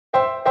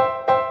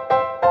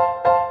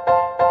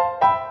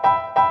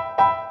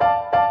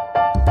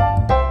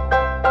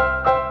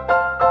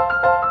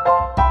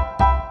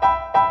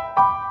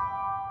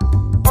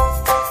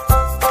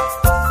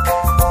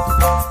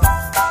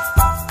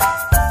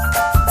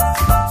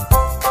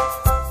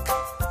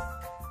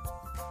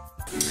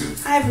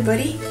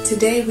everybody,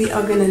 today we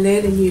are going to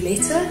learn a new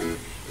letter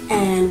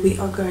and we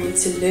are going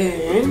to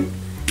learn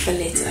the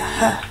letter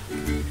H.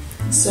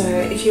 So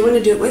if you want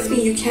to do it with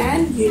me you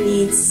can. You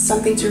need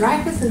something to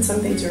write with and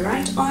something to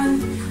write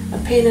on, a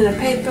pen and a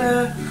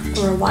paper,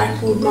 or a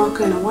whiteboard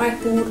marker and a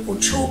whiteboard, or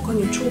chalk on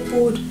your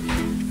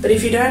chalkboard. But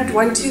if you don't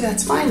want to,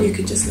 that's fine, you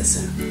can just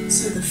listen.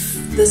 So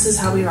this is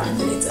how we write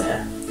the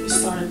letter H. You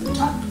start at the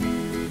top,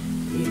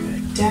 you go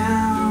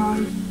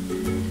down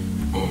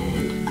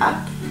and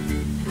up.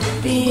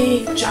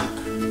 Big jump.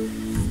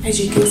 As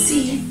you can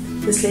see,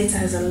 this letter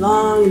has a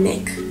long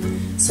neck.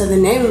 So the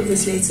name of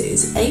this letter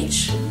is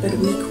H, but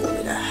we call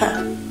it a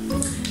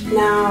H.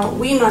 Now,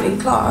 we're not in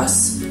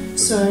class,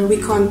 so we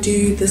can't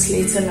do this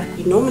letter like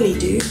we normally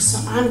do. So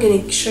I'm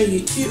going to show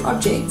you two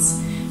objects,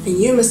 and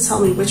you must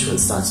tell me which one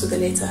starts with the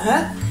letter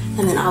H,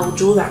 and then I will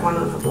draw that one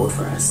on the board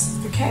for us.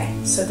 Okay,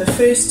 so the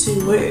first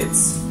two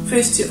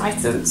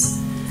items.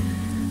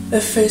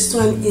 The first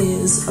one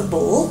is a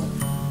ball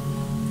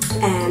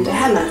and a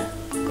hammer.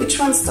 Which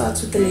one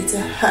starts with the letter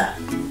H?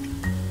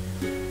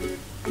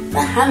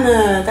 The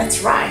hammer,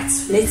 that's right.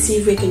 Let's see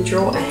if we can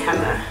draw a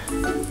hammer.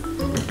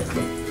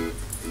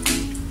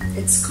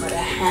 It's got a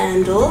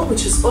handle,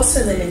 which is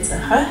also the letter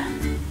H.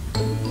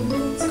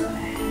 It's got a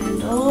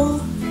handle,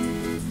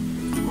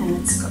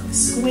 and it's got a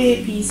square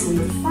piece in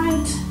the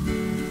front.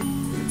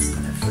 It's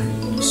got a funny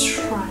little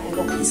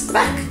triangle piece at the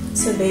back.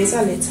 So there's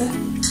our letter,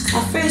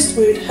 our first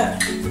word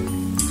H.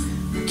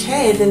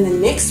 Okay, then the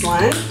next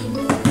one,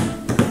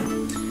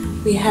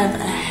 we have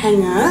a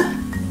hanger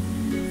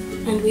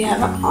and we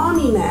have an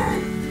army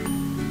man.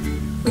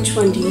 Which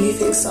one do you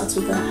think starts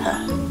with a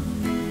H?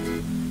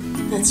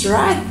 That's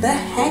right, the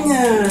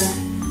hanger.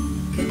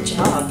 Good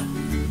job.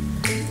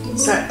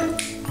 So,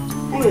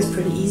 hanger is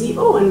pretty easy.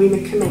 Oh, and we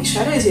can make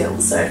shadows here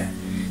also.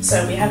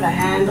 So we have a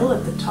handle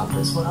at the top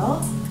as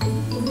well.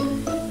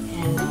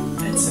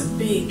 And it's a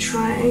big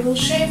triangle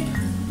shape.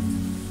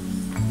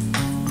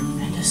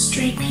 And a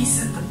straight piece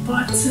at the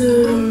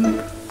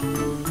bottom.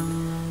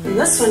 And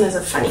this one has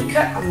a funny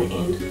cut on the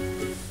end.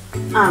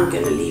 I'm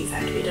going to leave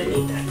that, we don't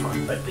need that part,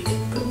 but we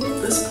can put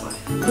this part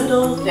in the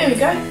middle. There we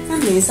go,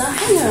 and there's our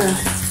hanger.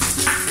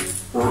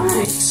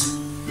 Right.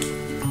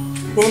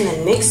 Then the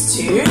next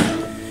two,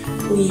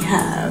 we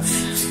have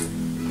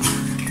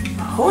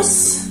a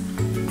horse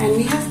and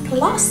we have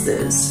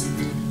plasters.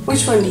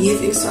 Which one do you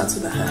think starts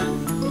with a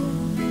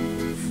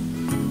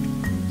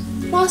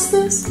H?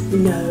 Plasters?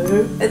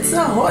 No, it's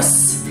a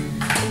horse.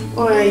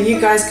 Or you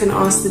guys can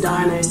ask the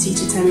dinos.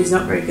 Teacher Tammy's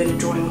not very good at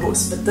drawing a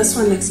horse, but this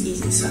one looks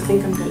easy, so I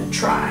think I'm going to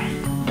try.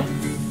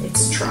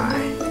 Let's try.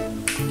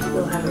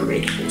 We'll have a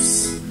red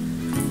horse.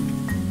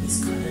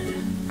 He's got a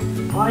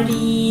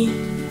body,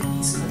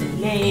 he's got a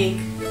leg,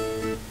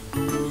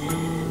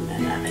 and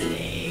another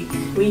leg.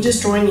 We're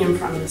just drawing him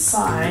from the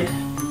side.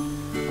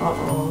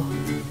 Uh-oh.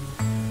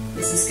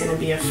 This is going to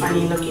be a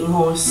funny looking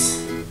horse.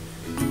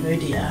 Oh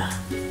dear.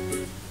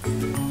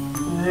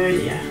 Oh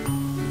dear.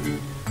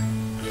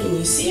 Can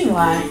you see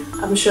why?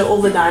 I'm sure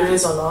all the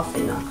dinos are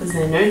laughing now because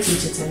they know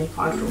Teacher Tammy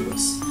can't draw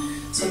this.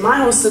 So my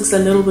horse looks a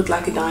little bit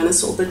like a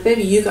dinosaur, but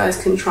maybe you guys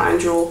can try and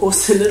draw a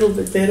horse a little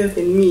bit better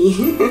than me.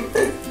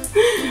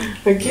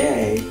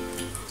 Okay.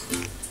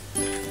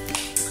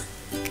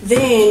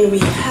 Then we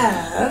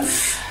have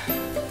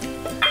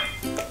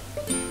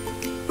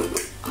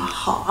a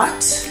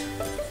heart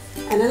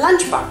and a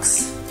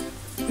lunchbox.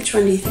 Which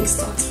one do you think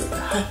starts with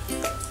a H?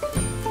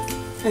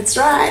 That's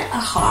right, a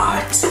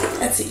heart.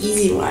 That's an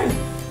easy one.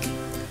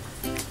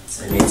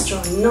 So let's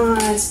draw a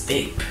nice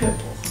big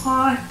purple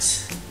heart.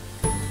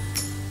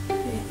 There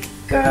we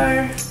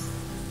go.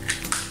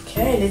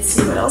 Okay, let's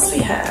see what else we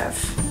have.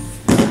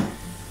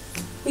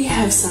 We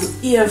have some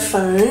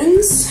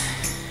earphones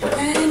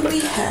and we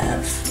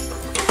have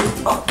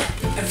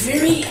a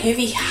very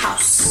heavy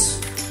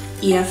house.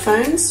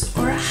 Earphones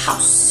or a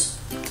house.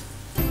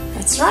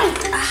 That's right,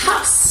 a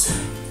house.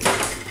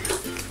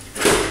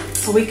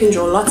 We can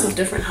draw lots of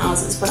different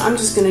houses, but I'm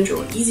just going to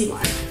draw an easy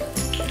one.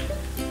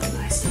 A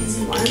nice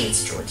easy one.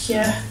 Let's draw it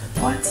here at the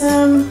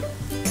bottom.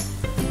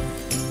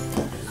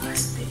 A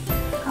nice big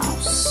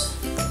house.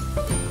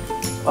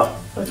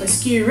 Oh, with a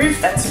skew roof,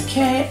 that's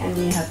okay. And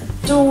we have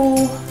a door.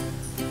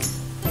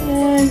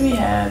 And we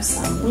have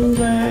some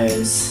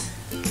windows.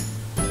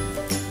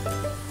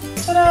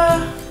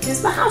 Ta-da!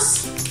 Here's my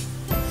house.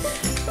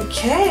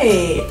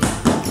 Okay.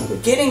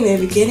 We're getting there,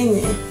 we're getting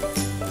there.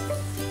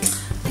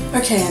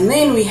 Okay, and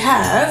then we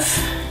have,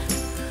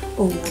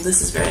 oh,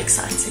 this is very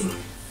exciting.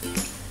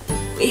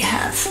 We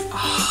have a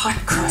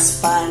hot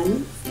cross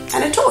bun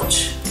and a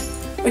torch.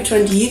 Which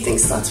one do you think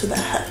starts with a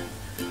H?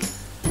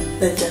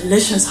 The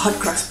delicious hot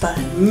cross bun.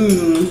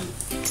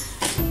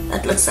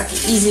 That looks like an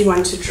easy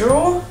one to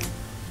draw.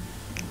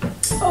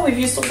 Oh, we've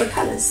used all the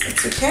colors,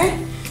 that's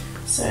okay.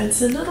 So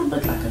it's a little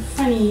bit like a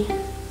funny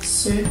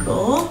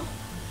circle.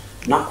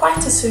 Not quite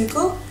a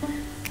circle.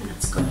 And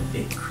it's got a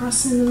big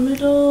cross in the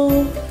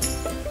middle.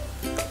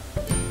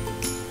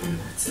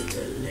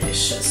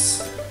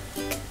 Delicious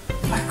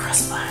hot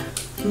cross bun.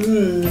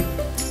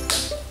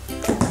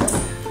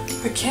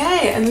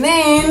 Okay, and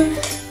then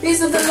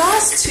these are the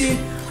last two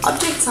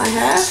objects I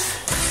have.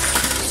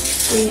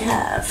 We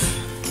have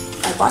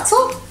a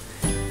bottle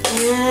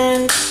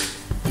and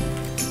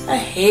a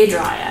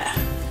hairdryer.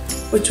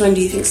 Which one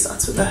do you think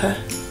starts with a H?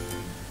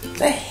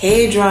 The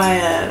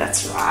hairdryer,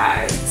 that's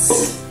right.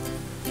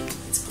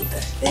 Let's put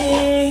that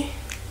there.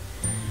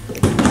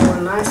 Draw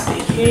a nice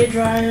big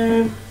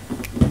hairdryer.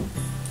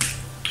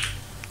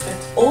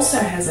 It also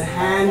has a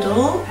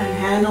handle, and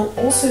handle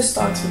also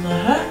starts with a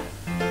H.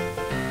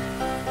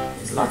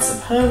 There's lots of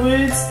H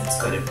words. It's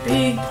got a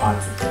big part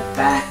at the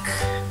back.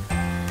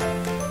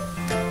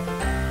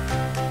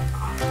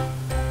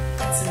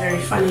 It's a very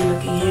funny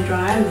looking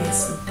hairdryer, and there's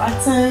some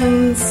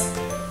buttons.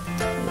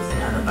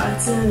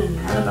 Button and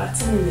another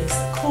button, and there's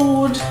the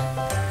cord,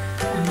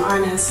 and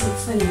mine has some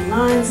funny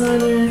lines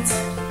on it,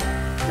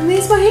 and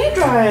there's my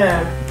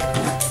hairdryer.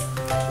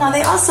 Now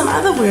there are some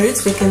other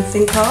words we can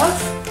think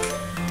of.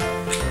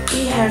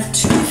 We have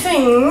two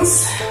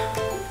things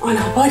on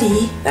our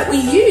body that we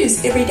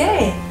use every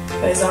day.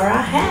 Those are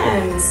our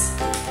hands.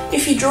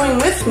 If you're drawing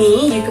with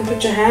me, you can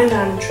put your hand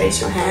down and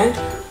trace your hand,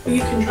 or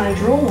you can try and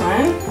draw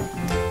one.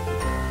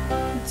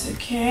 That's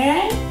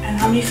okay. And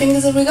how many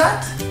fingers have we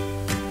got?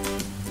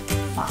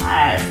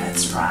 5,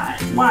 that's right.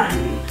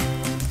 1,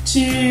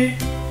 2,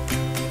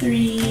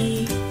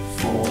 3,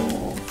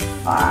 4,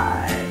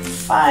 5.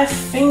 5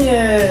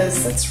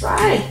 fingers, that's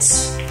right.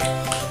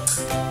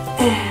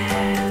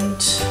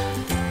 And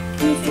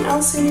anything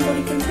else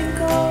anybody can think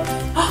of?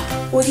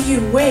 Oh, what do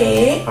you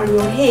wear on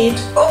your head?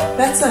 Oh,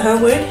 that's a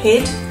H word,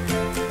 head.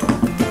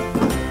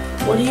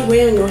 What do you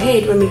wear on your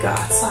head when we go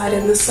outside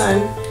in the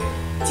sun?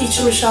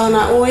 Teacher Michelle and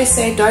I always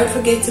say, don't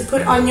forget to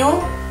put on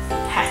your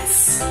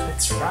hats.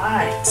 That's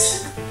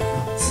right.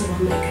 So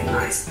we'll make a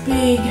nice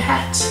big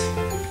hat.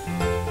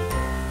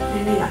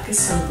 Maybe like a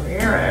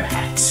sombrero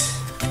hat.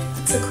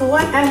 That's a cool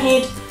one. And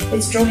head.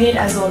 Let's draw head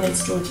as well.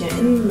 Let's draw it here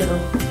in the middle.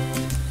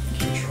 You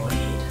can draw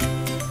head.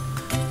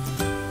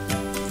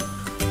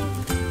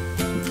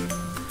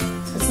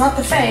 So it's not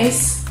the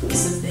face.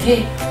 This is the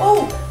head.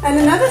 Oh, and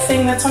another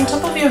thing that's on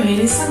top of your head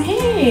is some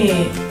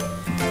hair.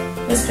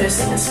 This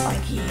person has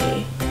spiky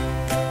hair.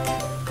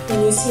 Can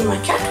you see my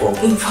cat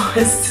walking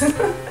past?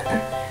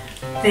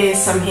 There's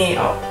some hair.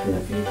 Oh,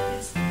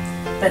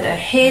 but a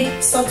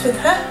head starts with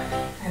H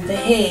and the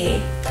hair.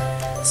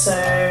 So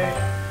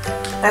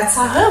that's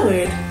our H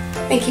word.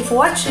 Thank you for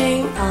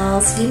watching.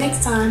 I'll see you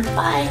next time.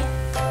 Bye.